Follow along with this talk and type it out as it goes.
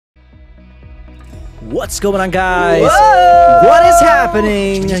What's going on, guys? Whoa! What is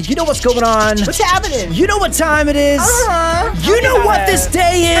happening? You know what's going on? What's happening? You know what time it is? You know what this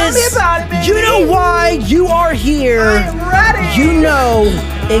day is? Tell me about it, baby. You know why you are here? I'm ready. You know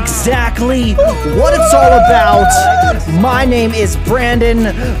exactly what it's all about. My name is Brandon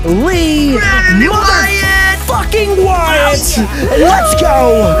Lee. Fucking Wyatt! And let's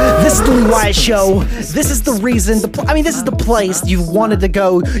go! This is the Lee Wyatt Show. This is the reason, this is the place you've wanted to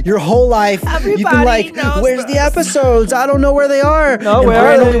go your whole life. You've been like, where's the episodes? I don't know where they are. No, and where are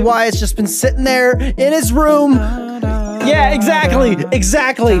Brandon they? Lee Wyatt's just been sitting there in his room. Yeah, exactly.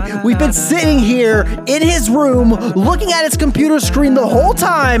 We've been sitting here in his room, looking at his computer screen the whole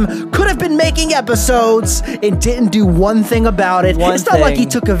time, could have been making episodes, and didn't do one thing about it. It's not like he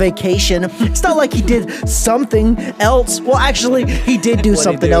took a vacation. It's not like he did something else. Well, actually, he did do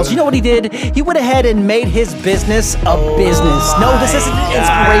something else. You know what he did? He went ahead and made his business a business. No, this isn't an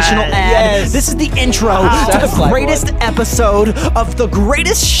inspirational ad. Yes. This is the intro to the greatest episode of the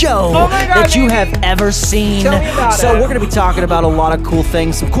greatest show that you have ever seen. Tell me about So it. we're going to be talking about a lot of cool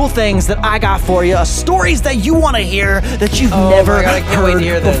things, some cool things that I got for you, stories that you want to hear that you've never my God, I can't wait to heard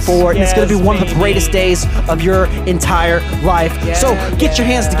hear this. before. And it's going to be Yes, one of the baby. greatest days of your entire life. So get your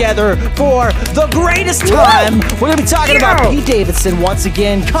hands together for the greatest time. We're going to be talking about Pete Davidson once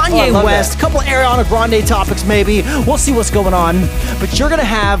again, Kanye I love West, a couple Ariana Grande topics maybe. We'll see what's going on. But you're going to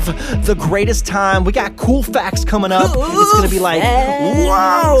have the greatest time. We got cool facts coming up. It's going to be like,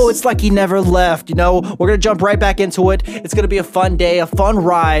 whoa, it's like he never left, you know? We're going to jump right back into it. It's going to be a fun day, a fun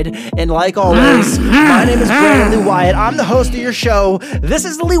ride. And like always, my name is Brandon Lee Wyatt. I'm the host of your show. This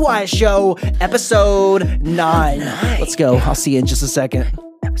is the Lee Wyatt Show, episode 9. Let's go. I'll see you in just a second.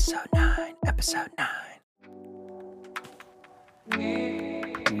 Episode 9.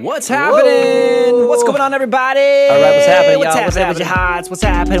 What's happening? What's going on, everybody? All right, what's happening, What's y'all? happening with your hearts? What's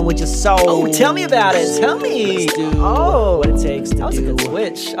happening with your soul? Oh, tell me about it. Tell me. Let's do Oh, what it takes to that was a do. good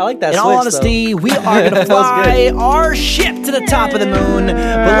switch. I like that In switch, all honesty, we are going to That was fly good. our ship to the top of the moon. But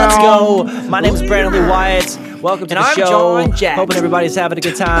let's go. My name is Brandon Lee Wyatt. Welcome to And the I'm show. John Jackson. Hoping everybody's having a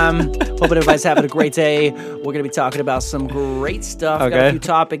good time. Hoping everybody's having a great day. We're going to be talking about some great stuff. Got a Okay. few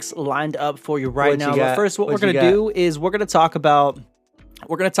topics lined up for you right What you now. But got? first, what What we're going you to got? do is we're going to talk about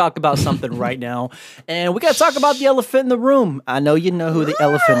something right now. And we got to talk about the elephant in the room. I know you know who the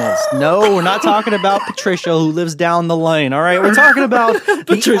elephant is. No, we're not talking about Patricia who lives down the lane. All right. We're talking about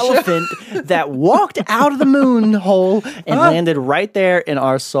the elephant that walked out of the moon hole and landed right there in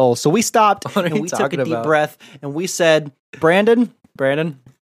our soul. So we stopped What are and you we took a talking deep about? breath and we said, Brandon,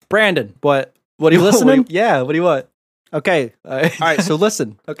 what? What are you listening? Yeah, what do you want? Okay. All right. All right. So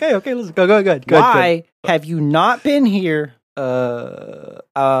listen. Okay, listen. Go. Why have you not been here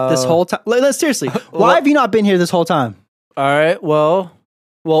this whole time? Seriously, why have you not been here this whole time? All right. Well,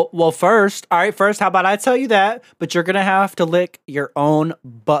 first, how about I tell you that, but you're going to have to lick your own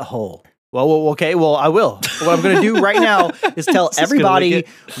butthole. Okay. Well, I will. What I'm going to do right now is tell Just gonna everybody lick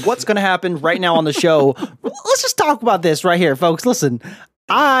what's going to happen right now on the show. Let's just talk about this right here, folks. Listen.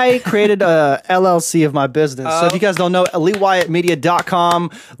 I created a LLC of my business. So if you guys don't know, LeeWyattMedia.com,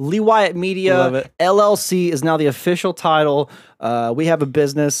 Lee Wyatt Media Love it. LLC is now the official title. We have a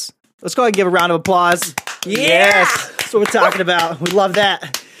business. Let's go ahead and give a round of applause. Yes, that's what we're talking about. We love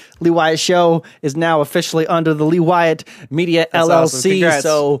that. Lee Wyatt Show is now officially under the Lee Wyatt Media That's LLC. awesome. Congrats.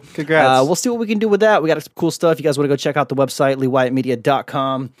 So Congrats. we'll see what we can do with that. We got some cool stuff. You guys want to go check out the website,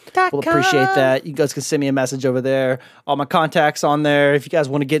 LeeWyattMedia.com. We'll appreciate that. You guys can send me a message over there. All my contacts on there. If you guys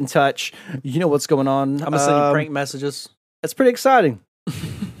want to get in touch, you know what's going on. I'm going to send you prank messages. It's pretty exciting.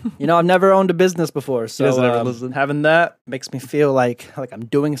 You know, I've never owned a business before, so doesn't ever listen. having that makes me feel like I'm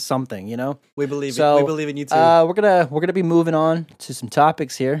doing something, you know? We believe So, we believe in you too. We're gonna be moving on to some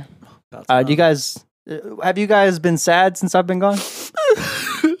topics here. Do you guys have you guys been sad since I've been gone?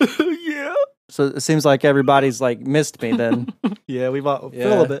 Yeah. So it seems like everybody's like missed me. Then Yeah, we've all Yeah. a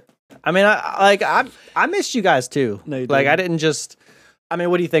little bit. I mean, I missed you guys too. No, you like I didn't. didn't just. I mean,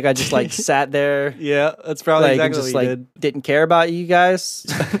 what do you think? I just like sat there. Yeah, that's probably Like, and exactly just what like you did. didn't care about you guys.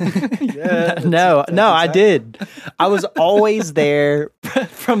 Yeah, no, that's I exactly- did. I was always there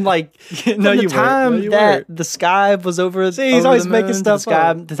from like No, from the you weren't. time No, you that weren't. the sky was over. See, he's over always the making moon, to stuff the sky.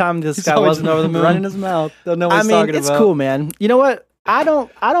 up. The time the He's sky always wasn't over the moon. running his mouth. Don't know what I he's mean, talking it's about. cool, man. You know what? I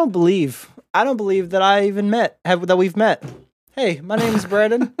don't believe that I even that we've met. Hey, my name is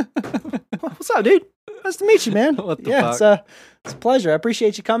Brandon. What's up, dude? Nice to meet you, man. What the yeah, fuck? it's a pleasure. I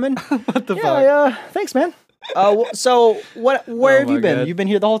appreciate you coming. What the fuck? Yeah, thanks, man. So where Oh have you my been? God. You've been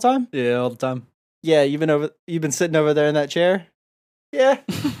here the whole time? Yeah, all the time. Yeah, you've been sitting over there in that chair? Yeah.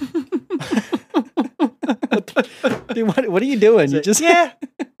 Dude, what are you doing? You just Yeah.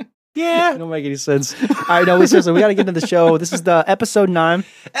 Yeah. It don't make any sense. All right, no, seriously, we got to get into the show. This is the episode 9.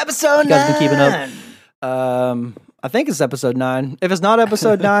 Episode 9. You guys been keeping up? I think it's episode 9. If it's not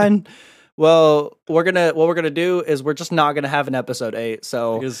episode 9, well, what we're gonna do is we're just not gonna have an episode 8.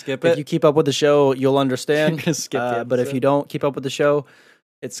 So You're gonna skip if it? you keep up with the show, you'll understand. You're gonna skip the but if episode? you don't keep up with the show,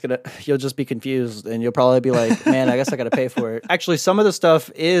 you'll just be confused and you'll probably be like, man, I guess I got to pay for it. Actually, some of the stuff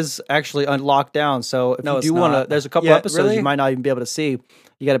is actually locked down. So if No, you it's do want to, not. there's a couple Yeah, episodes really? you might not even be able to see.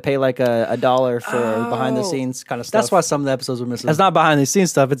 You got to pay like $1 for behind the scenes kind of stuff. That's why some of the episodes were missing. That's not behind the scenes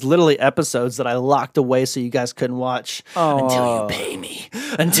stuff. It's literally episodes that I locked away so you guys couldn't watch until you pay me,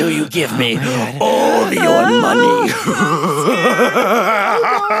 until you give me all your money.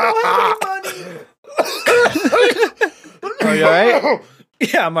 Are you all right?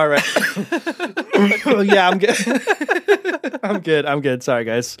 Yeah, I'm all right. Yeah, I'm good. I'm good. Sorry,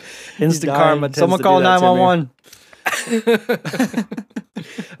 guys. Instant dying. karma. Tends Someone to call do that to me. 911.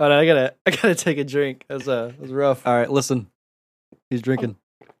 Hold on, I gotta take a drink. That was rough. All right, listen. He's drinking.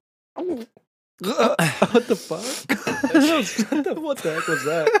 What the fuck? What the heck was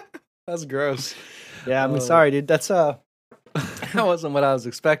that? That's gross. Yeah, I'm sorry, dude. That's That wasn't what I was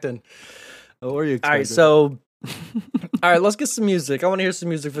expecting. What were you expecting? all right. So, all right, let's get some music. I want to hear some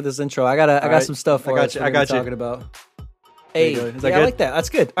music for this intro. I got right. some stuff for I got us you. we're I gonna got be you. talking about. Hey, you go. Is that yeah, I good? like that. That's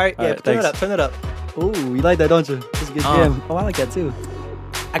good. All right, All yeah, right, turn it thanks. up. Turn it up. Ooh, you like that, don't you? That's a good jam. Oh, I like that too.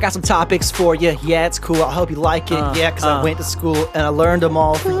 I got some topics for you. Yeah, it's cool. I hope you like it. Yeah, because I went to school and I learned them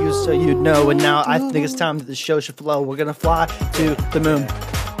all for you so you'd know. And now I think it's time that the show should flow. We're going to fly to the moon.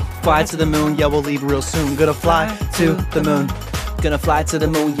 Fly to the moon. Yeah, we'll leave real soon. Gonna fly to the moon. Gonna fly to the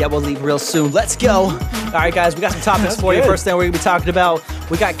moon. Yeah, we'll leave real soon. Let's go. All right, guys, we got some topics for you. good. First thing we're going to be talking about,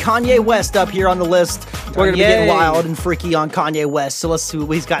 we got Kanye West up here on the list. We're going to be getting Yay. wild and freaky on Kanye West. So let's see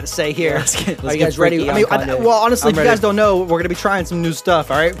what he's got to say here. let's Are get you guys ready? freaky I mean, on Kanye. well, honestly, I'm if you ready. guys don't know, we're going to be trying some new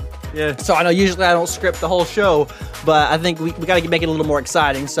stuff, all right? Yeah. So I know usually I don't script the whole show, but I think we got to make it a little more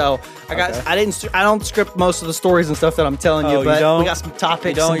exciting. So I don't script most of the stories and stuff that I'm telling you, Oh, you but don't? we got some topics,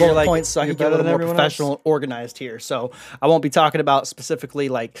 You don't? some You're bullet like- points, so I you're can get a better little than more everyone professional and organized here. So I won't be talking about specifically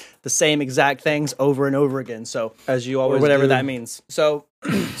like the same exact things over and over again. So As you or always whatever do. that means. So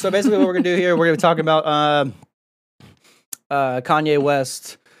basically what we're gonna do here, we're gonna be talking about Kanye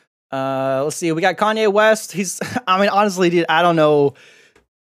West. Let's see, we got Kanye West. I mean, honestly, dude, I don't know.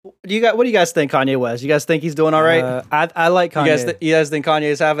 What do you guys think, Kanye West? You guys think he's doing all right? I like Kanye. You guys think Kanye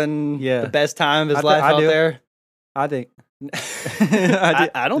is having Yeah. the best time of his I life out do. there? I think.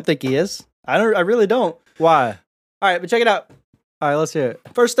 I don't think he is. I really don't. Why? All right, but check it out. All right, let's hear it.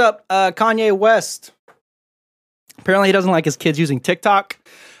 First up, Kanye West. Apparently, he doesn't like his kids using TikTok.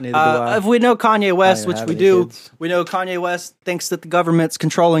 Neither do I. If we know Kanye West, don't which have we any do, kids. we know Kanye West thinks that the government's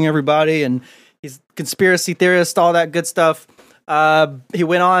controlling everybody and he's a conspiracy theorist, all that good stuff. He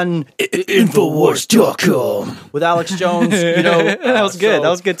went on Infowars.com with Alex Jones. You know, that was good. so, That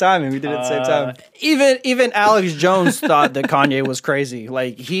was good timing. We did it at the same time. Even Alex Jones thought that Kanye was crazy.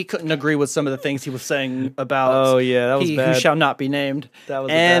 Like he couldn't agree with some of the things he was saying about. Oh, yeah, that was he bad. who shall not be named. That was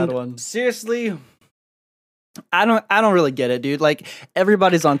a and bad one. seriously, I don't really get it, dude. Like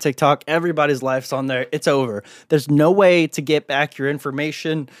everybody's on TikTok, everybody's life's on there. It's over. There's no way to get back your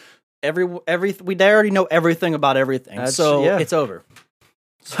information. We already know everything about everything, so yeah. it's over.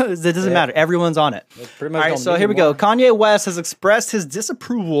 So it doesn't Yeah. matter. Everyone's on it. pretty All much right, don't so need here we go. more. Kanye West has expressed his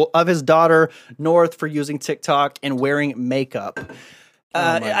disapproval of his daughter North for using TikTok and wearing makeup.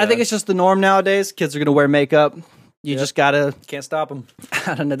 I think God. it's just the norm nowadays. Kids are gonna wear makeup. You just gotta. Can't stop him.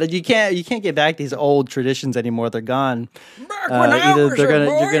 I don't know. You can't get back these old traditions anymore. They're gone. Either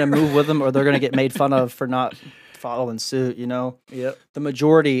you're gonna move with them, or they're gonna get made fun of for not following suit. You know, Yep. the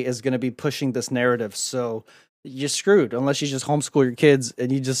majority is gonna be pushing this narrative. So you're screwed unless you just homeschool your kids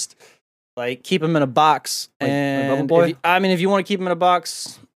and you just like keep them in a box. Like And Bubble Boy? if you want to keep them in a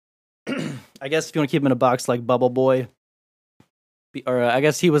box, I guess if you want to keep them in a box like Bubble Boy, or I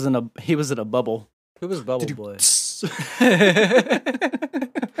guess he was in a bubble. Who was Bubble Boy?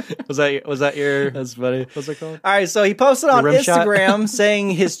 Was that your? That's funny. What's it called? All right, so he posted on rim shot? Instagram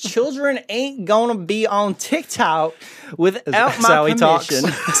saying his children ain't gonna be on TikTok without That's my how he talks. permission.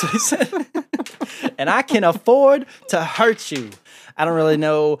 That's what he said. And I can afford to hurt you. I don't really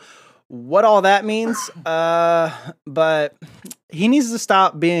know what all that means, but he needs to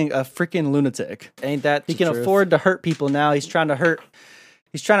stop being a freaking lunatic. Ain't that He the can truth? afford to hurt people now. He's trying to hurt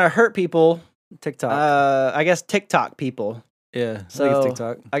people. TikTok. I guess TikTok people. yeah. I So think it's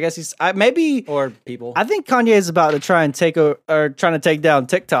TikTok. I guess he's maybe. Or people. I think Kanye is about to try and trying to take down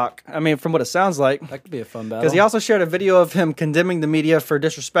TikTok. I mean, from what it sounds like, That could be a fun battle. because he also shared a video of him condemning the media for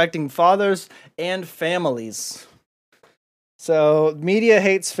disrespecting fathers and families. So media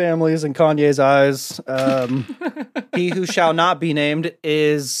hates families in Kanye's eyes. He who shall not be named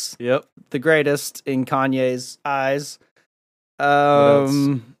is the greatest in Kanye's eyes.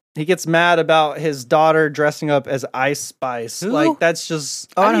 He gets mad about his daughter dressing up as Ice Spice. Who? Like that's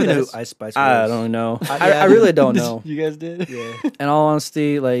just. Oh, I how do know you who know? Ice Spice was. I don't know. I really don't know. You guys did? Yeah. In all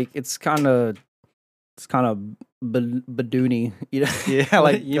honesty, like it's kind of badoony. You know? Yeah,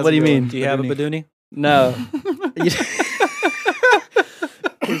 like what do you mean? Do you have a Badoonie? No.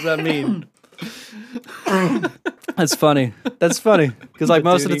 What does that mean? That's funny. That's funny because like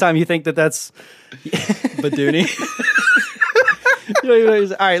most of the Badoonie. time you think that's Badoonie.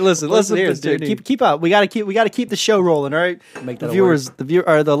 all right, listen here, dude. Badoonie? Keep up. We gotta keep the show rolling. All right, Make the that viewers,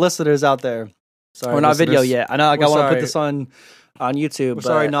 the listeners out there. Sorry, We're not video listeners. yet. I know. I We're want to put sorry. this on YouTube. But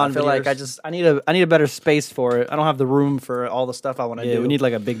sorry, I feel like non-viewers. I need a better space for it. I don't have the room for all the stuff I want to Yeah, do. we need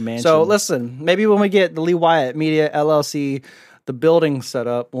like a big mansion. So listen, maybe when we get the Lee Wyatt Media LLC, the building set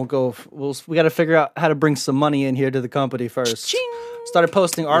up, we got to figure out how to bring some money in here to the company first. Started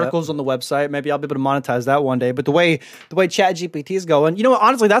posting articles on the website. Maybe I'll be able to monetize that one day. But the way ChatGPT is going, you know what?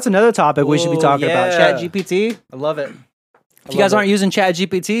 Honestly, that's another topic we should be talking about. yeah. ChatGPT. I love it. If you guys aren't using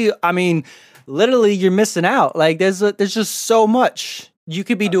ChatGPT, I mean, literally, you're missing out. Like, there's just so much you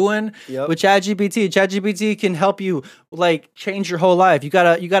could be doing with ChatGPT. ChatGPT can help you like change your whole life. You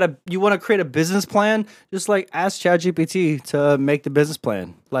want to create a business plan, just like ask ChatGPT to make the business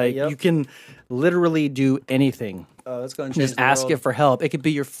plan. Like you can literally do anything. Oh, that's going to change Just the ask world. it for help. It could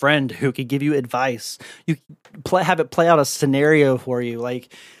be your friend who could give you advice. You have it play out a scenario for you.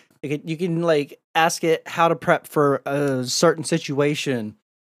 Like you can like ask it how to prep for a certain situation.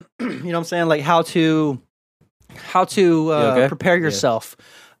 You know what I'm saying? Like how to okay? prepare yourself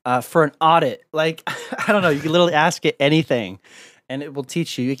for an audit. Like I don't know. You can literally ask it anything, and it will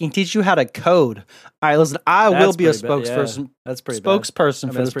teach you. It can teach you how to code. All right, listen. I will That's be a pretty bad, yeah. spokesperson. That's pretty bad. Spokesperson I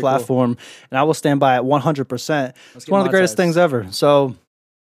mean, for that's this pretty cool. platform, and I will stand by it 100%. It's get one of the greatest monetized. things ever. So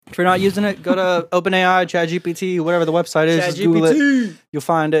if you're not using it, go to OpenAI, ChatGPT, whatever the website is. Just Google it. You'll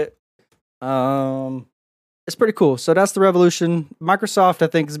find it. It's pretty cool. So that's the revolution. Microsoft, I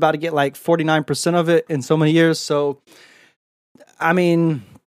think, is about to get like 49% of it in so many years. So, I mean,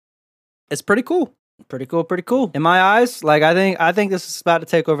 it's pretty cool. Pretty cool. In my eyes, like I think this is about to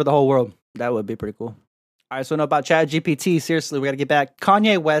take over the whole world. That would be pretty cool. All right, so know about ChatGPT. Seriously, we got to get back.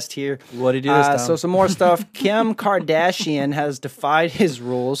 Kanye West here. What did he do this time? So some more stuff. Kim Kardashian has defied his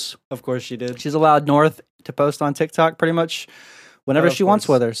rules. Of course she did. She's allowed North to post on TikTok pretty much whenever Of she wants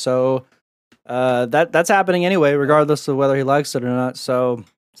course. with her. So that's happening anyway, regardless of whether he likes it or not. So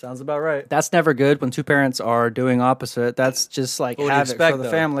Sounds about right. that's never good when two parents are doing opposite. That's just like What would you havoc expect, for the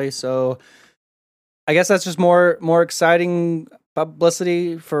though? family. So I guess that's just more exciting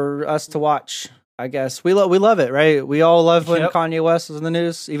publicity for us to watch. I guess we love it, right? We all love when Yep. Kanye West is in the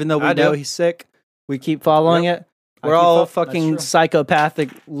news, even though we I do. know he's sick. We keep following it. I We're keep all that's fucking true. psychopathic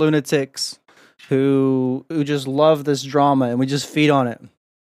lunatics who just love this drama, and we just feed on it.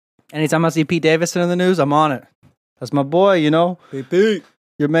 Anytime I see Pete Davidson in the news, I'm on it. That's my boy, you know. Pete.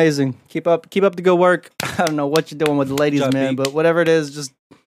 You're amazing. Keep up the good work. I don't know what you're doing with the ladies, Job, man, Pete. but whatever it is, just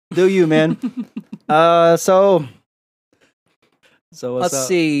do you, man. So So what's let's up?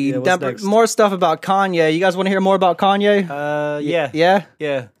 see. Yeah, what's next? More stuff about Kanye. You guys want to hear more about Kanye? Yeah.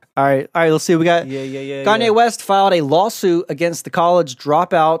 Yeah. All right. Let's see. We got Yeah. Kanye West filed a lawsuit against the college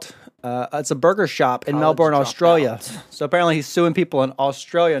dropout. It's a burger shop in College Melbourne, dropout. Australia. So apparently he's suing people in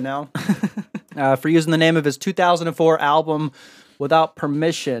Australia now for using the name of his 2004 album without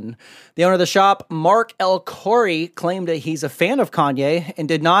permission. The owner of the shop, Mark L. Corey, claimed that he's a fan of Kanye and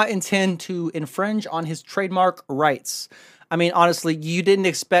did not intend to infringe on his trademark rights. I mean, honestly, you didn't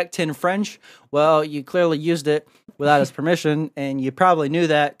expect to infringe. Well, you clearly used it without his permission, and you probably knew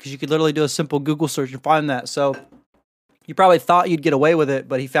that because you could literally do a simple Google search and find that. So you probably thought you'd get away with it,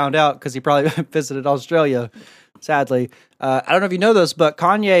 but he found out because he probably visited Australia, sadly. I don't know if you know this, but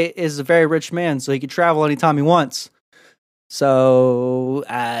Kanye is a very rich man, so he can travel anytime he wants. So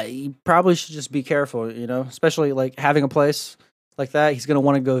you probably should just be careful, you know, especially like having a place like that. He's going to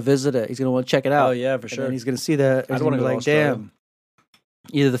want to go visit it. He's going to want to check it out. Oh yeah, for And sure. then he's going to see that. And I'd he's wanna going to be go to like, Australia. damn,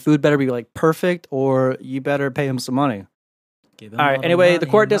 either the food better be like perfect or you better pay him some money. Give him All right. all Anyway, the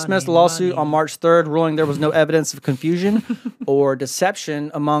money, court dismissed the money, lawsuit on money. March 3rd, ruling there was no evidence of confusion or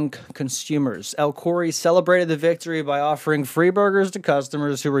deception among consumers. El Corey celebrated the victory by offering free burgers to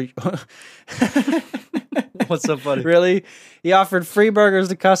customers who were. What's so funny? Really? He offered free burgers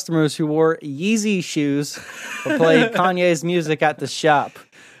to customers who wore Yeezy shoes or played Kanye's music at the shop.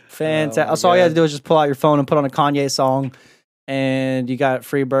 Fantastic. my So all you had to God. do was just pull out your phone and put on a Kanye song, and you got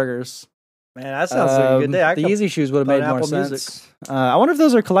free burgers. Man, that sounds like a good day. The Yeezy shoes would have made more Apple sense. Music. I wonder if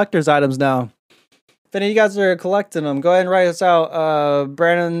those are collector's items now. If any of you guys are collecting them, go ahead and write us out.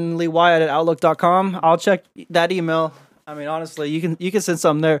 Brandon Lee Wyatt at Outlook.com. I'll check that email. I mean, honestly, you can send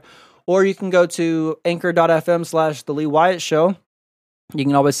something there. Or you can go to anchor.fm/The Lee Wyatt Show. You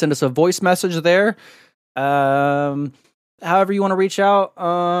can always send us a voice message there. However you want to reach out.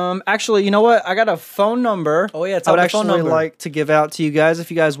 Actually, you know what? I got a phone number. Oh yeah, it's I would on the phone actually number. like to give out to you guys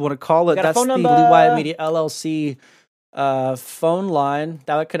if you guys want to call it. Got a That's phone the Lee number? Wyatt Media LLC phone line.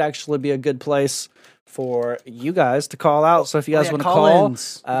 That could actually be a good place for you guys to call out. So if you guys want to call,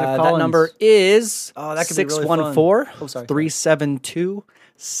 call-ins. that number is that could be really fun.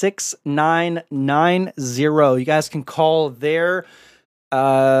 614-372-6990. You guys can call there.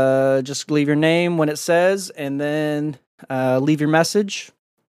 Just leave your name when it says, and then leave your message.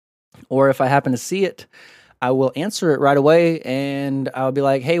 Or if I happen to see it, I will answer it right away, and I'll be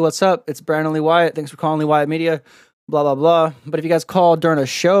like, hey, what's up? It's Brandon Lee Wyatt. Thanks for calling Lee Wyatt Media. Blah, blah, blah. But if you guys call during a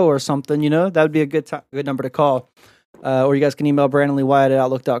show or something, that would be a good number to call. Or you guys can email BrandonLeeWyatt at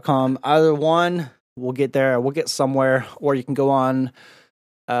Outlook.com. Either one, we'll get there. We'll get somewhere. Or you can go on.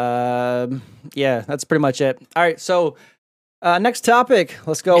 Yeah, that's pretty much it. All right, so next topic.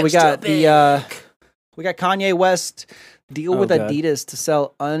 Let's go. We got Kanye West deal with Adidas to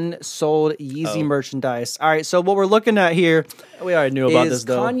sell unsold Yeezy merchandise. All right, so what we're looking at here, We already knew about this,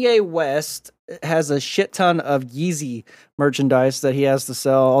 though. Kanye West has a shit ton of Yeezy merchandise that he has to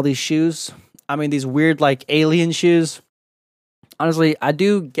sell. All these shoes. I mean, these weird, like, alien shoes. Honestly, I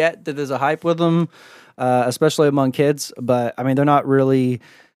do get that there's a hype with them, especially among kids. But, I mean, they're not really,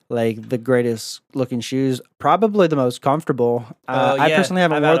 like, the greatest looking shoes. Probably the most comfortable. I personally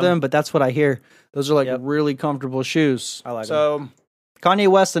haven't worn them, but that's what I hear. Those are, like, really comfortable shoes. I like them. Kanye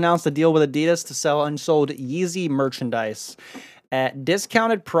West announced a deal with Adidas to sell unsold Yeezy merchandise at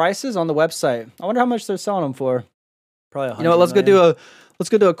discounted prices on the website. I wonder how much they're selling them for. Probably. You know what? Let's go do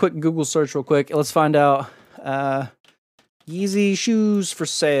a quick Google search real quick. Let's find out Yeezy shoes for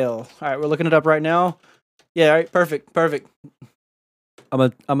sale. All right, we're looking it up right now. Yeah, all right, perfect.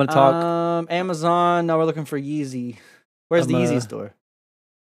 I'm gonna talk. Amazon. No, we're looking for Yeezy. Where's the Yeezy store?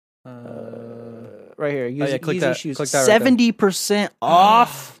 Right here. Yeezy, click Yeezy that. shoes. Click that right there. 70%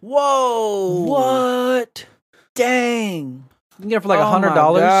 off. Whoa! What? Dang! You can get it for like $100.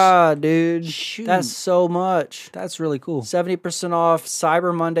 Oh my God, dude. Shoot. That's so much. That's really cool. 70% off,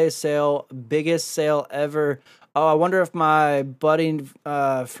 Cyber Monday sale, biggest sale ever. Oh, I wonder if my buddy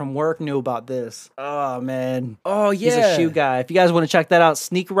from work knew about this. Oh, man. Oh yeah, He's a shoe guy. If you guys want to check that out,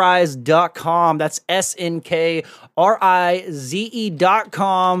 sneakrise.com. That's SNKRIZE.com.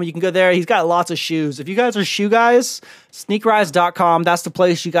 You can go there. He's got lots of shoes. If you guys are shoe guys, sneakrise.com. That's the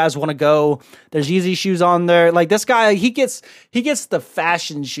place you guys want to go. There's Yeezy shoes on there. Like this guy, he gets the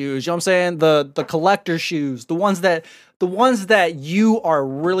fashion shoes. You know what I'm saying? The collector shoes, the ones that you are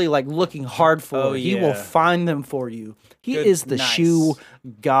really like looking hard for. Oh, He will yeah. find them for you. He Good, is the nice. shoe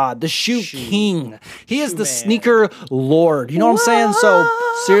god, the shoe king. He is the man. sneaker lord. You know what I'm saying? So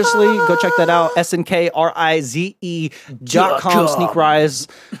seriously, go check that out. SNKRIZE.com. Sneak Rise.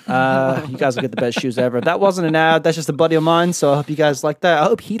 You guys will get the best shoes ever. That wasn't an ad. That's just a buddy of mine. So I hope you guys like that. I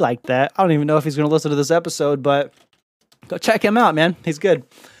hope he liked that. I don't even know if he's going to listen to this episode, but go check him out, man. He's good.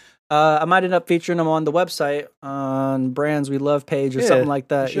 I might end up featuring him on the website on Brands We Love page or something like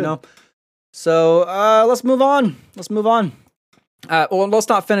that, you know? So let's move on. Well, let's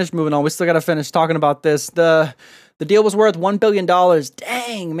not finish moving on. We still got to finish talking about this. The deal was worth $1 billion.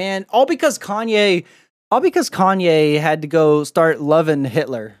 Dang, man. All because Kanye had to go start loving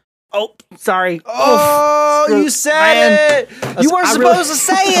Hitler. Oh, sorry. Oh, you said it. You weren't supposed to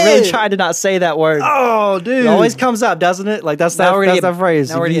say it. I really tried to not say that word. Oh, dude. It always comes up, doesn't it? Like that's that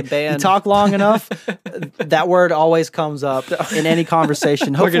phrase. now we're gonna get banned. You talk long enough, that word always comes up in any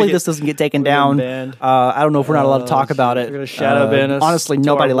conversation. Hopefully, this doesn't get taken down. banned. I don't know if we're not allowed to talk about it. We're gonna shadow ban us Honestly, to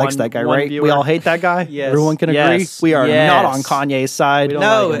nobody our likes that guy, right? We all hate that guy. Yes. Everyone can agree. Yes. We are Yes. not on Kanye's side. don't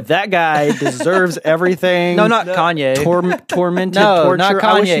like him. That guy deserves everything. No, not Kanye. Tormented No, torture. not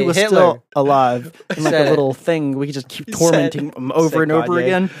I wish he Kanye, was Hitler. still alive. In like Said a it. little thing we could just keep tormenting him over and over Kanye.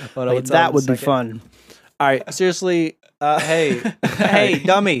 again. Hold on, Like, we'll tell that him would in be a second. fun. All right, seriously. Hey,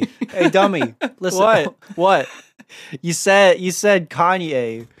 dummy. Hey, dummy. Listen. What? You said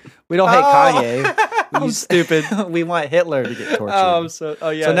Kanye. We don't hate Kanye. I'm stupid. We want Hitler to get tortured. So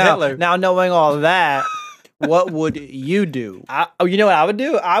so now knowing all that, what would you do? You know what I would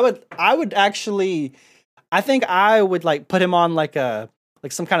do? I would actually, I think I would like put him on like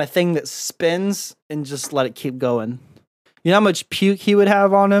some kind of thing that spins and just let it keep going. You know how much puke he would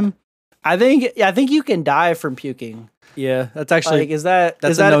have on him? I think you can die from puking. Yeah, that's actually Like, is that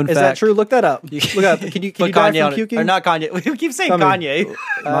that's is a that known is that fact. true? Look that up. Look up. Can you put dive Kanye from on it. puking? Or not Kanye. We keep saying Tell me. Kanye.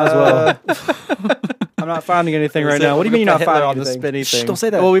 Might as well. I'm not finding anything right now. What do you mean you're not finding on the anything? spinny Shh, thing? don't say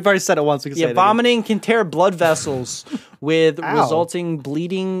that. Well, we've already said it once. We can say Yeah, it again. vomiting can tear blood vessels with Ow. resulting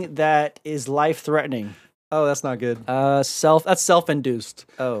bleeding that is life-threatening. Oh, that's not good. That's self-induced.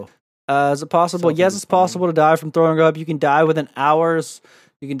 Oh, Is it possible? Yes, it's possible to die from throwing up. You can die within hours.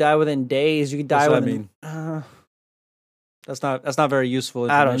 You can die within days. You can die what's that within. mean? That's not very useful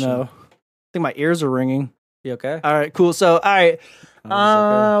I information. don't know. I think my ears are ringing. You okay? All right, cool. So, all right,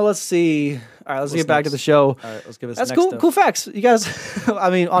 okay. let's see. All right, let's What's get back to next? the show. All right, let's give us That's next cool. stuff. Cool facts, you guys. I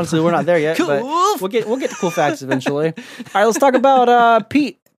mean, honestly, we're not there yet. But we'll get to cool facts eventually. All right, let's talk about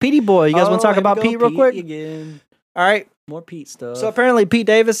Pete, Petey boy. You guys want to talk here we about go, Pete real quick? again. All right. More Pete stuff. So apparently, Pete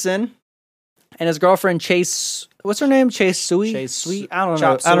Davidson and his girlfriend Chase. What's her name? Chase Sui. Chase Sui. I don't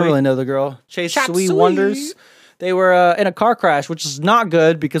know. Chop I don't Suey. really know the girl. Chase Chop Sui Suey. Wonders. They were in a car crash, which is not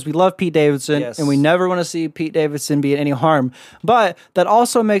good because we love Pete Davidson Yes. and we never want to see Pete Davidson be in any harm. But that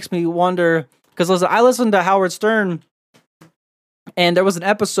also makes me wonder because listen, I listened to Howard Stern and there was an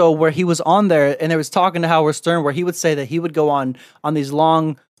episode where he was on there and they was talking to Howard Stern where he would say that he would go on these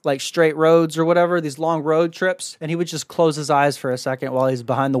long like straight roads or whatever, these long road trips, and he would just close his eyes for a second while he's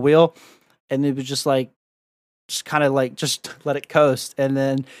behind the wheel and it was just kind of like just let it coast. And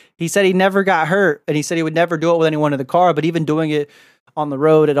then he said he never got hurt and he said he would never do it with anyone in the car, but even doing it on the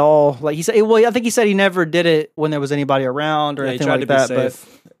road at all, like he said, well, I think he said he never did it when there was anybody around or Yeah, he anything tried like to be that.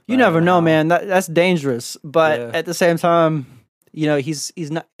 safe, But you but never know, how. man. That's dangerous. But Yeah. at the same time, you know, he's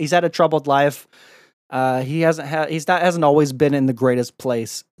had a troubled life. He hasn't always been in the greatest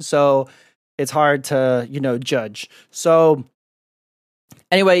place. So it's hard to, judge. So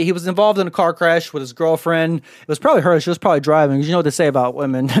anyway, he was involved in a car crash with his girlfriend. It was probably her. She was probably driving. 'Cause you know what they say about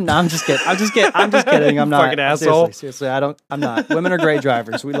women. No, I'm just kidding. I'm just kidding. I'm not. Fucking asshole. Seriously, I'm not. Women are great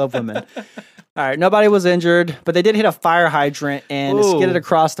drivers. We love women. All right, nobody was injured, but they did hit a fire hydrant and it Ooh. skidded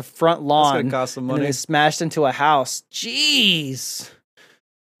across the front lawn. That's gonna cost some And then money. they smashed into a house. Jeez.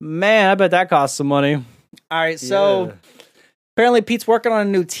 Man, I bet that cost some money. All right, so Yeah. apparently Pete's working on a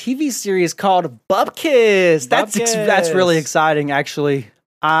new TV series called Bupkis. That's really Bupkis. exciting, actually.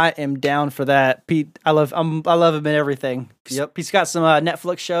 I am down for that. Pete, I love him in everything. Yep. He's got some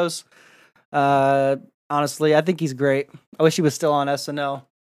Netflix shows. Honestly, I think he's great. I wish he was still on SNL.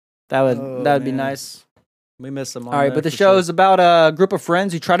 That would be man. nice. We miss him. All right, but the show is about a group of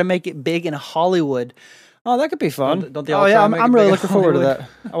friends who try to make it big in Hollywood. Oh, that could be fun. Don't they all oh try yeah, to I'm, make it I'm big really in looking forward to Hollywood?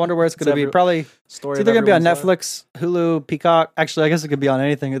 that. I wonder where it's going to be. every- Probably story. it's either going to be on Netflix, Hulu, Peacock. Actually, I guess it could be on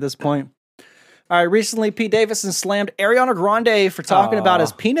anything at this point. All right, recently Pete Davidson slammed Ariana Grande for talking about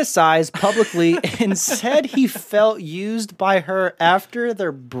his penis size publicly and said he felt used by her after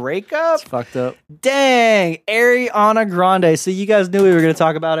their breakup. Fucked up. Dang, Ariana Grande. So you guys knew we were going to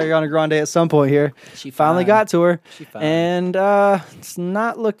talk about Ariana Grande at some point here. She finally fine. got to her. She fine. And it's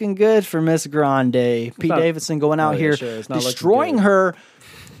not looking good for Miss Grande. Pete not- Davidson going out Oh, yeah, here sure, it's not looking destroying good. her.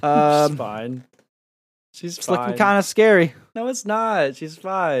 She's fine. She's It's fine. looking kind of scary. No, it's not. She's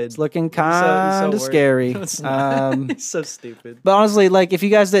fine. It's looking He's so kind of worried. scary. No, it's not. Um, He's so stupid. But honestly, like if you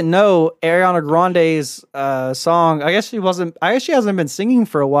guys didn't know, Ariana Grande's song, I guess she hasn't been singing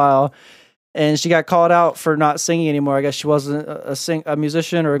for a while, and she got called out for not singing anymore. I guess she wasn't a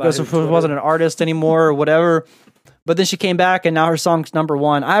musician, or I By guess who, she wasn't an artist anymore, or whatever. But then she came back, and now her song's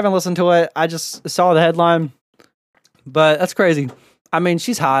 #1. I haven't listened to it. I just saw the headline, but that's crazy. I mean,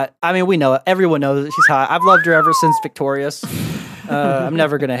 she's hot. I mean, we know it. Everyone knows that she's hot. I've loved her ever since Victorious. I'm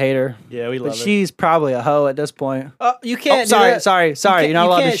never gonna hate her. Yeah, we love But it. she's probably a hoe at this point. You Oh, can't. sorry. You're not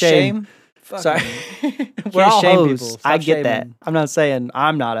allowed to shame. Sorry. We're all shame hoes. people. I Stop get that. shaming. I'm not saying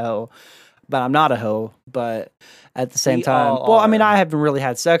I'm not a hoe, but I'm not a hoe. But at the same We time, all well, I mean, are. I haven't really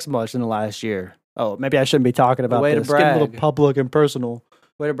had sex much in the last year. Oh, maybe I shouldn't be talking about way to this. Getting a little brag. public and personal.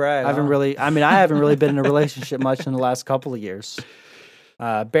 Way to brag. I haven't really been in a relationship much in the last couple of years.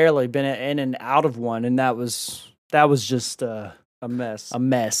 Barely been in and out of one, and that was just a mess. a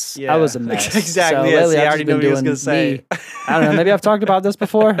mess. Yeah. I was a mess. Exactly. So Yeah, lately see, I I've already just knew been what he was doing gonna say. me. I don't know. Maybe I've talked about this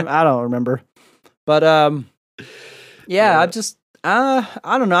before. I don't remember. But yeah, I just I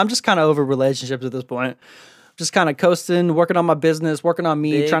don't know. I'm just kind of over relationships at this point. Just kind of coasting, working on my business, working on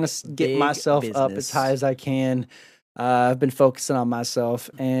me, Big, trying to get big myself up as business. high as I can. I've been focusing on myself,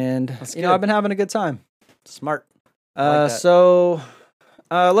 and That's you know good. I've been having a good time. Smart. I like that. So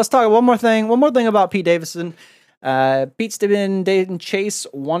let's talk one more thing about Pete Davidson. Pete's been dating Chase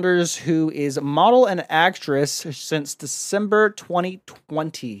Wonders, who is a model and actress since December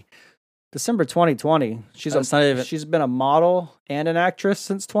 2020. December 2020. That's not even- She's been a model and an actress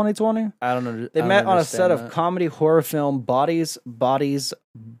since 2020. I don't know. They met on a set of comedy horror film Bodies, Bodies,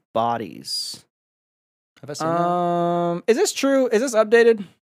 Bodies. Have I seen that? Is this true? Is this updated?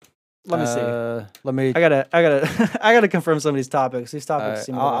 Let me see. Let me. I gotta I gotta confirm some of these topics. These topics Alright,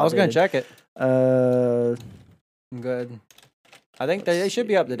 seem. I was gonna check it. Uh, I'm good. I think they should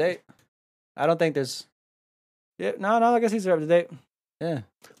be up to date. I don't think there's. yeah, no, I guess these are up to date. Yeah.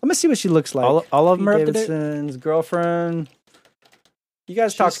 Let me see what she looks like. All of them Pete are up to date. Davidson's girlfriend. You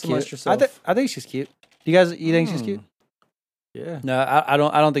guys talk She's amongst cute. yourself. I think she's cute. You think she's cute? Yeah. No, I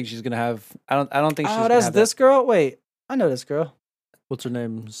don't think she's gonna have. I don't think she's. Oh, gonna that's have this girl. Wait, I know this girl. What's her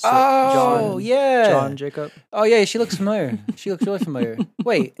name? John- yeah. John Jacob. Oh yeah, she looks familiar. She looks really familiar.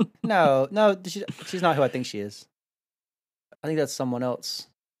 Wait, no, she's not who I think she is. I think that's someone else.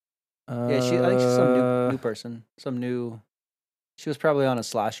 Yeah, I think she's some new person. She was probably on a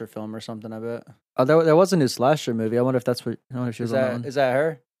slasher film or something. I bet. Oh, there was a new slasher movie. I wonder if that's what. I wonder if she was on that one. Is that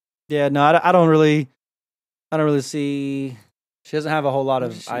her? Yeah, no, I don't really see. She doesn't have a whole lot of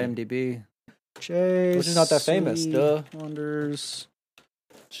Let me see. IMDb. Chase, Which is not that famous, duh. Wonders.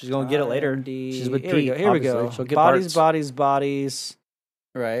 She's gonna get it later. She's with Here we Pete, go. Here we go. obviously. She'll get Bodies, parts. bodies, bodies.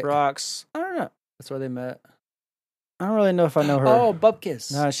 Right. Rocks. I don't know. That's where they met. I don't really know if I know her. Oh,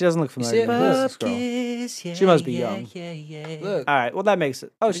 Bupkis. No, she doesn't look You see familiar. it? Who is this girl? Bupkis. She must be young. Look. All right, well that makes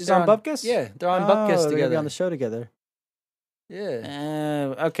it. Oh, she's They're on Bupkis. Yeah, they're on Oh, Bupkis they're gonna together. be on the show together.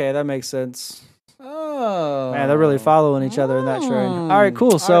 Yeah. Okay, that makes sense. Oh. Man, they're really following each other in that train. All right,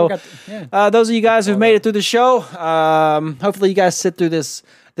 cool. I So, got yeah. those of you guys who've made it through the show, hopefully you guys sit through this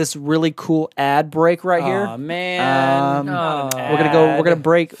really cool ad break right here. Oh man. We're gonna go. We're gonna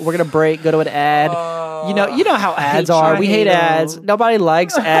break. We're gonna break. Go to an ad. You know how ads are. We hate ads. Nobody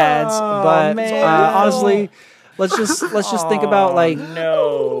likes ads. But honestly, let's just think about like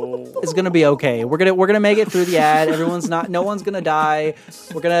it's gonna be okay. We're gonna make it through the ad. No one's gonna die.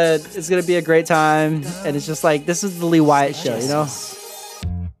 It's gonna be a great time. And it's just like this is the Lee Wyatt show. You know.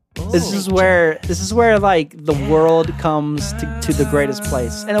 This is where like the world comes to the greatest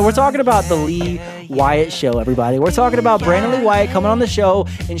place. And we're talking about the Lee Wyatt show, everybody. We're talking about Brandon Lee Wyatt coming on the show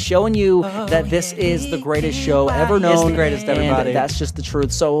and showing you that this is the greatest show ever known. It's the greatest, everybody. And that's just the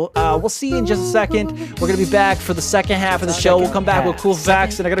truth. So we'll see you in just a second. We're going to be back for the second half of the show. We'll come back with cool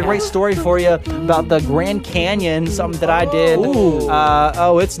facts. And I got a great story for you about the Grand Canyon, something that I did. Ooh.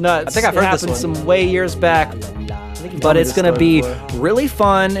 It's nuts. I think I've heard this happened one. some way years back. But it's going to be really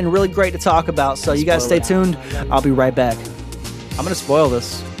fun and really great to talk about. So you guys stay tuned. I'll be right back. I'm gonna spoil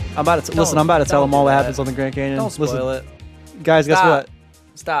this. I'm about to tell them all what happens on the Grand Canyon. Don't spoil Listen, it. guys, guess what?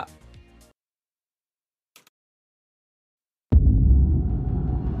 Stop.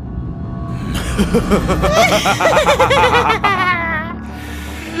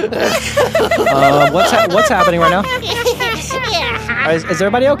 What's happening right now? Is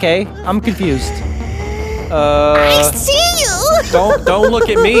everybody okay? I'm confused. I see you. Don't look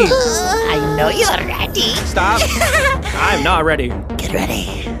at me. I know you're ready. Stop. I'm not ready. Get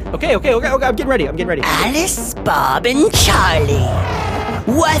ready. Okay. I'm getting ready. Alice, Bob, and Charlie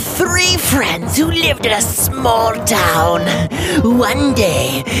were three friends who lived in a small town. One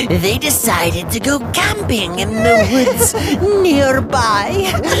day, they decided to go camping in the woods nearby.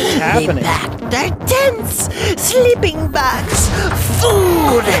 happening? They packed their tents, sleeping bags,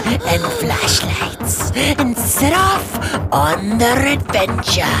 food, and flashlights, and set off on their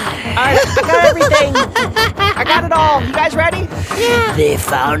adventure. I got everything. I got it all. You guys ready? They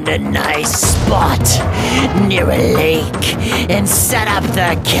found a nice spot near a lake and set up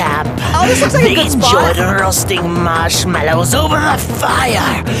their camp. Oh, this looks like a they good spot. enjoyed roasting marshmallows over a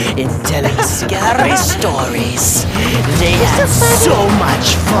fire and telling scary stories. They had so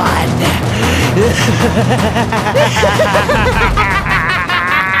much fun.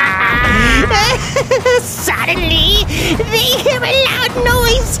 Suddenly, they hear a loud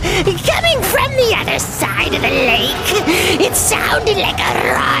noise coming from the other side of the lake. It sounded like a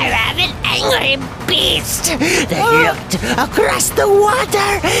roar of an angry beast. They looked across the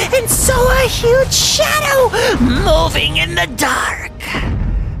water and saw a huge shadow moving in the dark.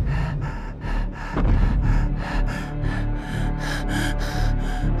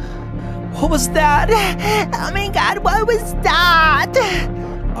 What was that? Oh my God, what was that?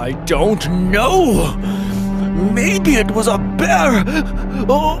 I don't know. Maybe it was a bear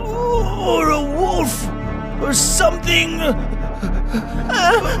or a wolf or something. Help!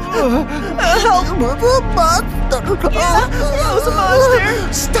 Monster! It was a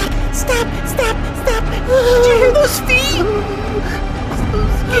monster! Stop! Did you hear those feet?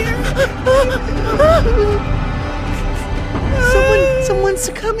 So scared. Someone's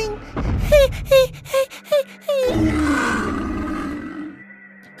coming.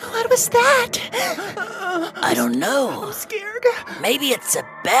 What was that? I don't know. I'm scared. Maybe it's a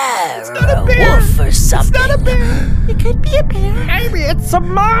bear or a wolf or something. It's not a bear. It could be a bear. Maybe it's a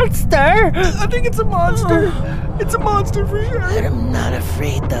monster. I think it's a monster. It's a monster for sure. I'm not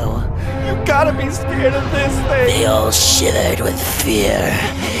afraid though. You gotta be scared of this thing. They all shivered with fear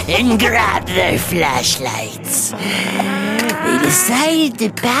and grabbed their flashlights. They decided to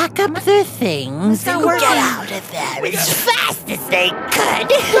pack up their things and get out of there as fast as they could.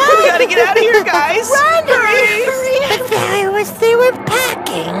 We gotta get out of here, guys. Run, hurry! But they were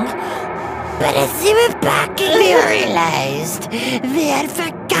packing. But as they were packing, they realized they had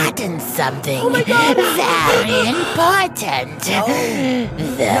forgotten something very important.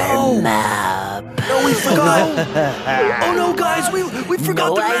 Their map. No, we forgot. Oh no, guys, we forgot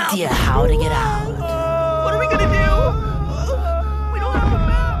No the map. idea how to get out. What are we gonna do? We don't have a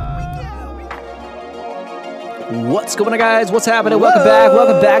map. What's going on, guys? What's happening? Welcome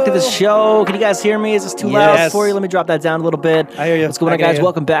back to the show. Can you guys hear me? Is this too loud Yes. for you? Let me drop that down a little bit. I hear you. What's going on, I can guys? hear you.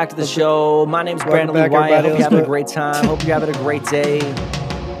 Welcome back to the show. My name's Brandon Lee back, White. I hope everybody. you're having a Let's great time. Hope you're having a great day.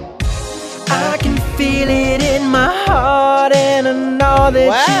 I can feel it in my heart, and I know that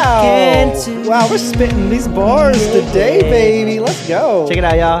you can too. Wow, we're spitting these bars today, baby. Let's go. Check it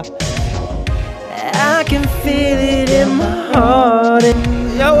out, y'all. I can feel it in my heart.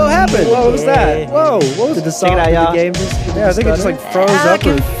 Yo, what happened? What was that? Whoa, what was Did the check song? it out, Did y'all. the game just, yeah, I think it just like froze I up.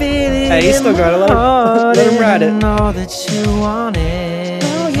 can Or, feel it Hey, you still in got it. my heart, Let him ride it. and I know that you want it.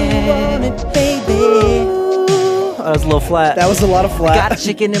 Oh, you want it, baby. That was a little flat. that was a lot of flat. Got a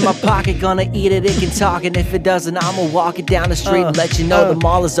chicken in my pocket, gonna eat it, it can talk. And if it doesn't, I'ma walk it down the street and let you know the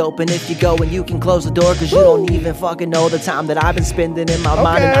mall is open. If you go and you can close the door, cause you don't even fucking know the time that I've been spending in my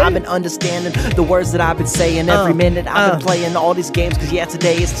mind. And Okay. I've been understanding the words that I've been saying every minute. I've been playing all these games, cause yeah,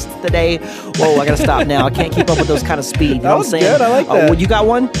 today is the day. Whoa, I gotta stop now. I can't keep up with those kind of speed. You know what I'm was saying? good, I like Oh, that. well, you got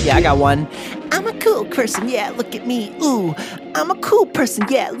one? Yeah, I got one. I'm a cool person, yeah, look at me, ooh. I'm a cool person,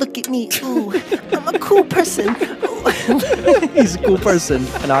 yeah, look at me, ooh. I'm a cool person, ooh. He's a cool person.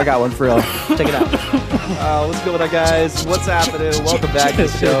 And I got one for real. Check it out. What's going on, guys? What's happening? Welcome back to the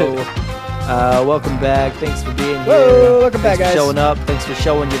show. Welcome back. Thanks for being here. Whoa, welcome back, Thanks for guys. showing up. Thanks for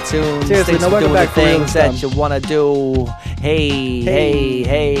showing your tunes. Seriously, Thanks no, for welcome doing back the for real things this that time. you want to do. Hey,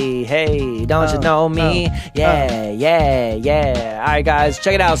 don't you know me? Yeah. All right, guys,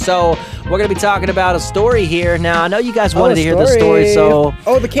 check it out. So we're going to be talking about a story here. Now, I know you guys wanted to hear the story, so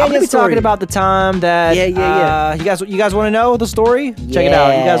Oh, the I'm canyon going to be story. talking about the time that Yeah. you guys want to know the story? Check it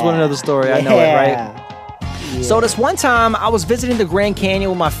out. You guys want to know the story. I know it, right? Yeah. So this one time, I was visiting the Grand Canyon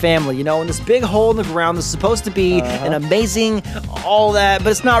with my family, you know, in this big hole in the ground that's supposed to be an amazing, all that, but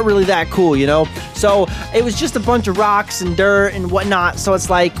it's not really that cool, you know? So it was just a bunch of rocks and dirt and whatnot, so it's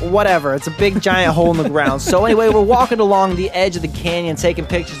like, whatever. It's a big, giant hole in the ground. So anyway, we're walking along the edge of the canyon, taking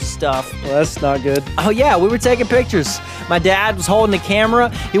pictures of stuff. Well, that's not good. Oh yeah, we were taking pictures. My dad was holding the camera.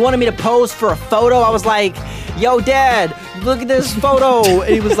 He wanted me to pose for a photo. I was like, yo, Dad, look at this photo.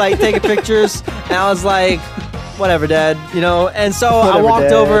 And he was like taking pictures. And I was like, whatever, Dad, you know? And so I Whatever, walked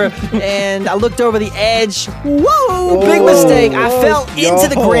Dad. over and I looked over the edge. Whoa, big mistake. I fell into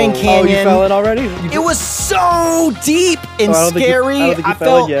the Grand Canyon. Oh, you fell in already? It was so deep and Oh, I don't think you- scary. I don't think you I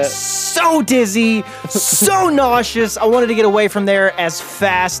fell in felt yet. so dizzy, so nauseous. I wanted to get away from there as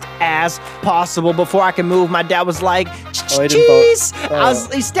fast as possible before I could move. My dad was like, Oh, he didn't fall. "Cheese!" Oh.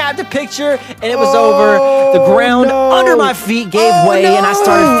 He snapped a picture, and it was over. The ground no. under my feet gave Oh, way, and I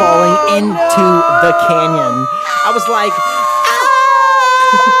started no. falling into the canyon. I was like,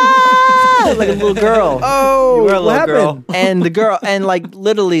 "Ah!" like a little girl. Oh, You were a what little girl, happened? and the girl, and like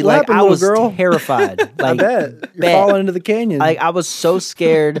literally, What like happened, I little was girl? terrified. I Like, bet. You're bet. falling into the canyon. like I was so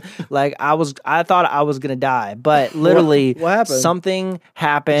scared. Like I thought I was gonna die, but literally, What happened? something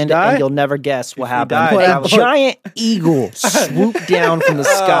happened, die? and you'll never guess what happened. died, What A happened? giant eagle swooped down from the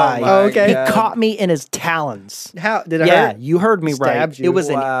sky. Oh, okay. He caught me in his talons. How did it Yeah, hurt? you heard me right. Stabbed you. It was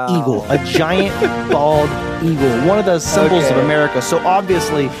Wow. an eagle, a giant bald eagle, one of the symbols of Okay. America. So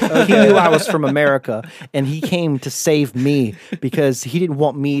obviously, he knew I was from America, and he came to save me because he didn't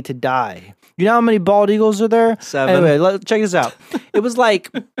want me to die. You know how many bald eagles are there? 7. Anyway, check this out. It was like,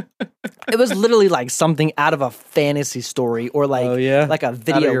 it was literally like something out of a fantasy story or like, Oh, yeah? like a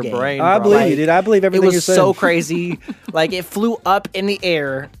video Out of your game. brain, I bro. believe you, Like, dude. I believe It everything you're was saying. so crazy. Like it flew up in the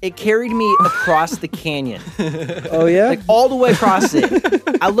air. It carried me across the canyon. Oh, yeah? Like all the way across it.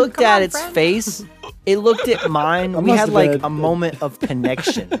 I looked at its face. it looked at mine. We must had have like been- a moment of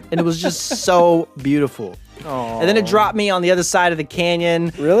connection, and it was just so beautiful. And then it dropped me on the other side of the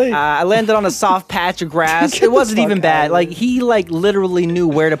canyon. Really? I landed on a soft patch of grass. It wasn't fuck even outta bad. here. Like he like literally knew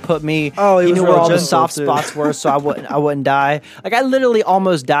where to put me. Oh, he was knew real where all the gentle, soft too. spots were, so I wouldn't die. Like I literally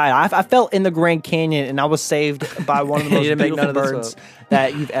almost died. I fell in the Grand Canyon, and I was saved by one of the most didn't make beautiful none of this birds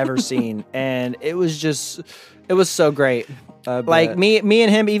that you've ever seen, and it was so great. Like me and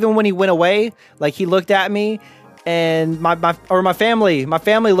him, even when he went away, like he looked at me, and my family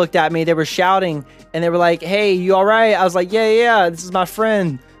looked at me. They were shouting, and they were like, "Hey, you all right?" I was like, "Yeah, this is my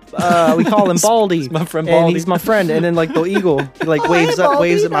friend." We call him Baldy. my friend And Baldy. he's my friend. And then like the eagle, he like waves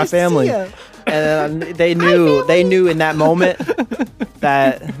at my family. And they knew in that moment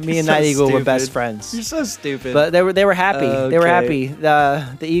that me and So that eagle were stupid. best friends. You're so stupid. But they were happy. They were Okay. happy.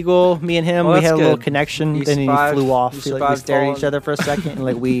 The eagle, me and him, Well, we that's had a little good. connection. You Then he survived- flew off. you Like, we survived stared at each falling. other for a second, and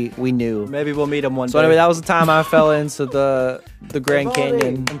like we knew. maybe we'll meet him one So day. anyway, that was the time I fell into the Grand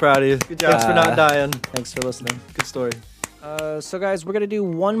Canyon. I'm proud of you. Thanks for not dying. Thanks for listening. Good story. So guys, we're gonna do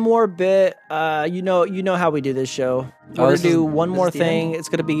one more bit. You know how we do this show. We're gonna this do is- one this more is the thing. It's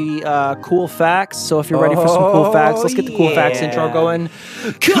gonna be cool facts. So if you're ready for some cool facts, let's get the cool facts intro yeah. going.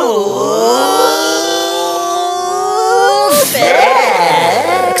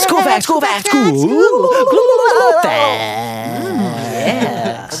 Cool facts. Cool facts.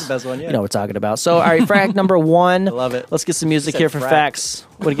 That's the best one yet. You know what we're talking about. So, all right, fact number one. I love it. Let's get some music Said here for frack. facts.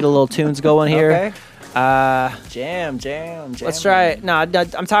 We're gonna get a little tunes going here. Okay. Uh, Jam. let's try it. No,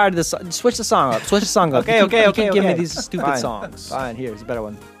 I'm tired of this. Switch the song up. Switch the song up. Okay, You keep- okay, you okay, keep giving me okay. these stupid Fine. songs. Fine. Here's a better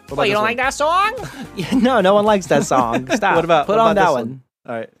one. Well, you don't like that song? No one likes that song. Stop. What about Put what on about that this one.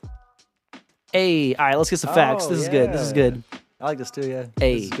 All right. Hey, all right, let's get some facts. Oh, This is good. This is yeah. good. I like this too. Yeah.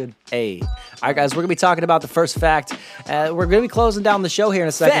 Hey, This is good. hey. All right, guys, we're going to be talking about the first fact. We're going to be closing down the show here in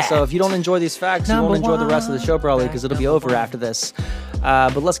a second, so if you don't enjoy these facts, you won't enjoy the rest of the show probably because it'll be over after this.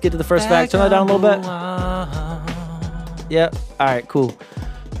 But let's get to the first fact. Turn that down a little bit. Yep. All right, cool.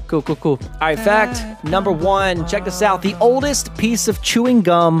 Cool. All right, fact number one. Check this out. The oldest piece of chewing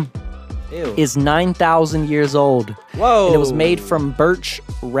gum Ew. is 9,000 years old. Whoa. And it was made from birch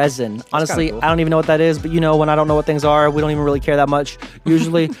resin. Honestly, cool. I don't even know what that is, but when I don't know what things are, we don't even really care that much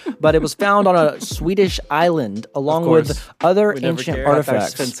usually. But it was found on a Swedish island along with course. other We never ancient care.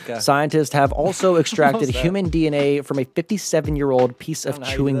 artifacts. Svenska. Scientists have also extracted that? human DNA from a 57-year-old piece of know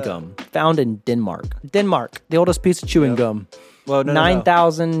how you chewing do that. gum found in Denmark. Denmark, the oldest piece of chewing gum. Well, no,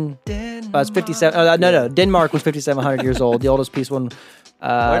 9,000. It's 57. No. Denmark was 5,700 years old. The oldest piece one.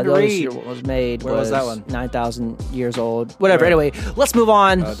 Learn to the oldest read. year was made. Where was that one? 9,000 years old. Whatever. Right. Anyway, let's move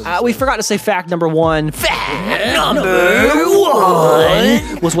on. doesn't We say. forgot to say fact number one. Fact number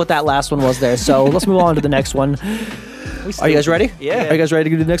one was what that last one was there. So let's move on to the next one. Are you guys ready? Yeah. Are you guys ready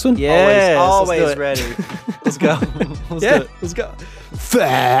to do the next one? Yes, Always let's do it. ready. Let's go. Let's Yeah. do it. Let's go.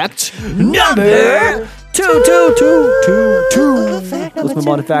 Fact number two. Let's move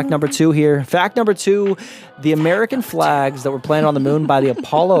on to fact number two here. Fact number two, the American flags that were planted on the moon by the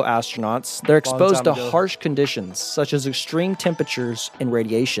Apollo astronauts, they're exposed to time ago. harsh conditions such as extreme temperatures and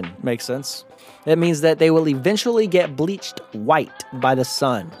radiation. Makes sense. That means that they will eventually get bleached white by the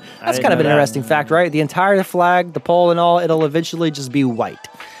sun. That's didn't kind of know an that. interesting fact, right? The entire flag, the pole and all, it'll eventually just be white.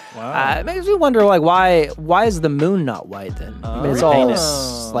 Wow. It makes me wonder, like, why is the moon not white then? I mean, it's all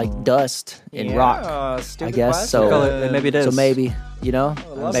like dust and rock. Stupid I guess plastic. so. Maybe it is. So maybe, maybe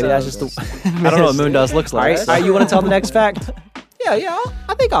that's just the. I don't know what moon dust looks All like. right, you want to tell the next fact? Yeah.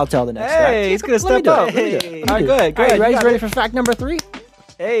 I think I'll tell the next fact. Hey, he's gonna Let me step do it. up. Let me do it. Hey. Let me All right, do go it. ahead, go All right, ahead. you You guys got ready it. for fact number 3?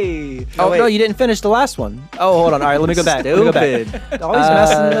 Hey. Oh, no, you didn't finish the last one. Oh, hold on. All right, let me go back. Let me go back. Stupid. Always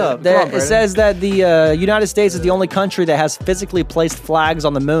messing it up. Come on, It Brandon. says that the United States is the only country that has physically placed flags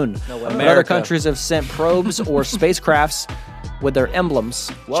on the moon. way. Other America. countries have sent probes or spacecrafts with their emblems.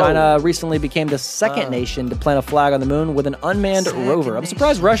 China recently became the second nation to plant a flag on the moon with an unmanned rover. I'm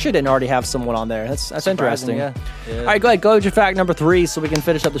surprised Russia didn't already have someone on there. That's interesting. yeah. All right, go ahead. Go with your fact number 3 so we can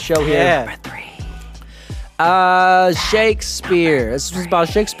finish up the show here. Yeah. Shakespeare. This was about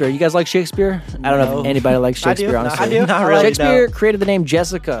Shakespeare. You guys like Shakespeare? I don't know if anybody likes Shakespeare, honestly. I do. Not really, Shakespeare no. created the name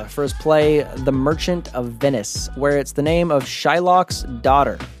Jessica for his play The Merchant of Venice, where it's the name of Shylock's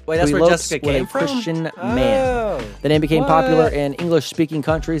daughter. Wait, that's who where elopes Jessica with came a from? Christian Oh. man. The name became popular in English-speaking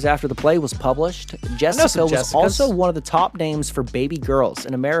countries after the play was published. Jessica some was Jessicas. also one of the top names for baby girls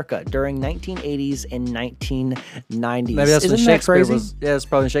in America during 1980s and 1990s. Maybe that's when Isn't that Shakespeare crazy? was. Yeah, it's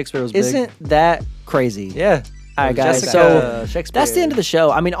probably when Shakespeare was big. Isn't that crazy? Yeah. All right, guys. Jessica So Shakespeare. that's the end of the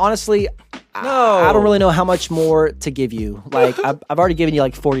show. I mean, honestly, I don't really know how much more to give you. Like, I've already given you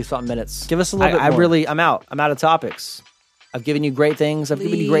like 40-something minutes. Give us a little bit more. I'm out. I'm out of topics. I've given you great things. I've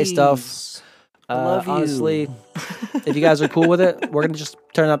given you great stuff. love you. Honestly, if you guys are cool with it, we're gonna just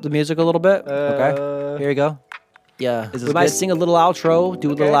turn up the music a little bit. Okay, here you go. Yeah, Is we this might good? sing a little outro,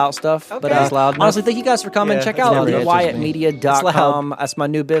 do a little out stuff, but Okay. It's loud enough? honestly, thank you guys for coming. Yeah, Check it's out loud. It's LeeWyattMedia.com. That's my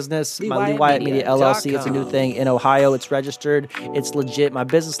new business, my Lee Wyatt Media LLC. It's a new thing in Ohio. It's registered. It's legit. My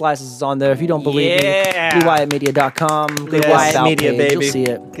business license is on there. If you don't believe Yeah. me, LeeWyattMedia.com. Lee Yes, Wyatt About media, page. baby. You'll see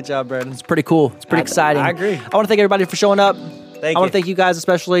it. Good job, Brandon. It's pretty cool. It's pretty exciting. I agree. I want to thank everybody for showing up. Thank I want you. to thank you guys,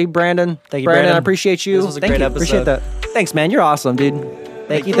 especially Brandon. Thank you, Brandon. Brandon. I appreciate you. This was a Thank great you. episode. Appreciate that. Thanks, man. You're awesome, dude.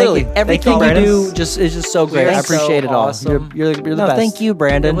 Thank you. Literally, Thank you. everything Thank you, you Brandon. do is so great. I You're so appreciate it all. awesome. You're the No, best. thank you,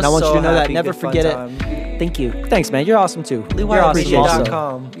 Brandon. I want you to know that. happy, Never good, fun forget time. it. Thank you. Thanks, man. You're awesome too. You're LeeWyattMedia.com. awesome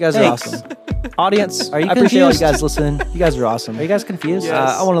also. You guys are Thanks. awesome. Audience, Are you I appreciate all you confused? guys listening. You guys are awesome. Are you guys confused?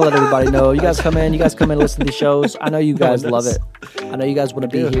 Yes. I want to let everybody know. You guys come in. You guys come in and listen to these shows. I know you guys one love does. it. I know you guys want to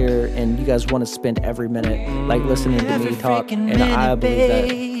be here, and you guys want to spend every minute like listening to me talk. And I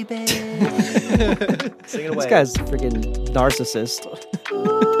believe that. Sing it away. This guy's a freaking narcissist.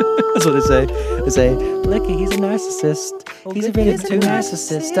 That's what they say. They say, look, he's a narcissist. He's a really fucking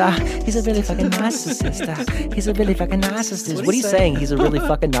narcissist. He's a really fucking narcissist. He's a really fucking narcissist. What are you saying? He's a really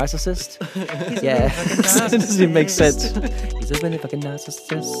fucking narcissist? Yeah. It doesn't even make sense. He's a really fucking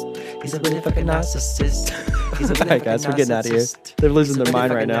narcissist. He's a really fucking narcissist. He's a really Alright, guys, we're getting out of here. They're losing their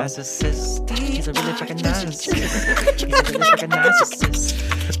mind right now. He's a really fucking narcissist. He's a really fucking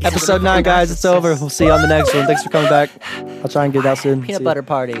narcissist. Episode 9, guys. It's over. We'll see you on the next one. Thanks for coming back. I'll try and get it out soon. See Peanut ya. butter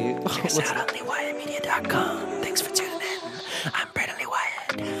party. Check us out on LeeWyattMedia.com. Thanks for tuning in. I'm Brandon Lee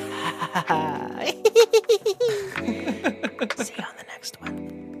Wyatt. See you on the next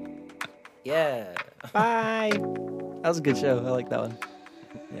one. Yeah. Bye. That was a good show. I like that one.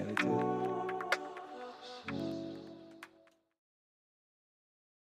 Yeah, me too.